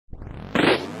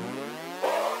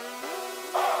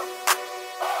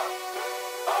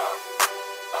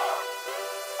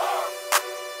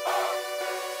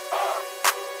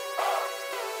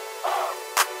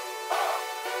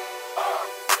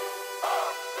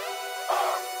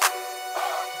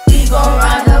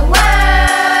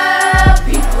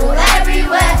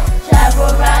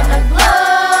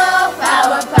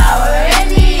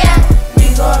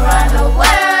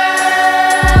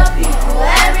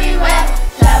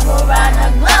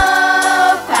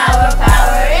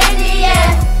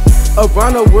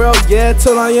around the world, yeah,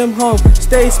 till I am home.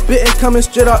 Stay spittin', coming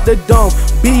straight out the dome.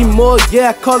 Be more,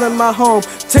 yeah, callin' my home.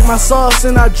 Take my sauce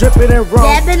and I drip it in Rome.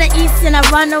 Yeah, I been the east and I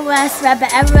run the west. Rapping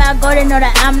everywhere I go, they know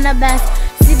that I'm the best.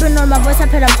 Sleeping on my voice, I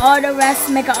put them all the rest.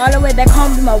 Make it all the way back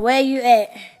home to my where you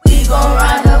at. We gon'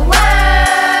 run the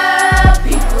world,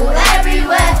 people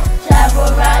everywhere. Travel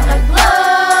around the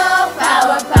globe,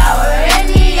 power, power in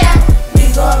the air. We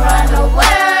gon' run the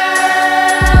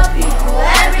world, people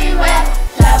everywhere.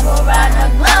 Travel around the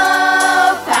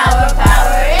globe, power,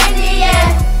 power in the air.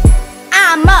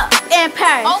 I'm up in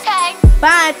Paris, Okay.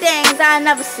 buying things I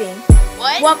never seen.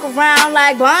 What? Walk around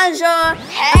like bonjour.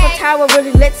 Hey. Eiffel Tower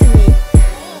really lit to me.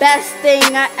 Best thing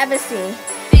I ever seen.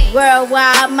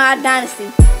 Worldwide, my dynasty.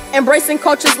 Embracing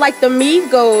cultures like the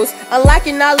Migos.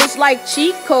 Unlocking knowledge like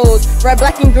cheat codes. Red,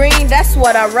 black, and green, that's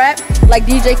what I rap. Like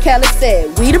DJ Khaled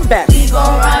said, we the best. We gon'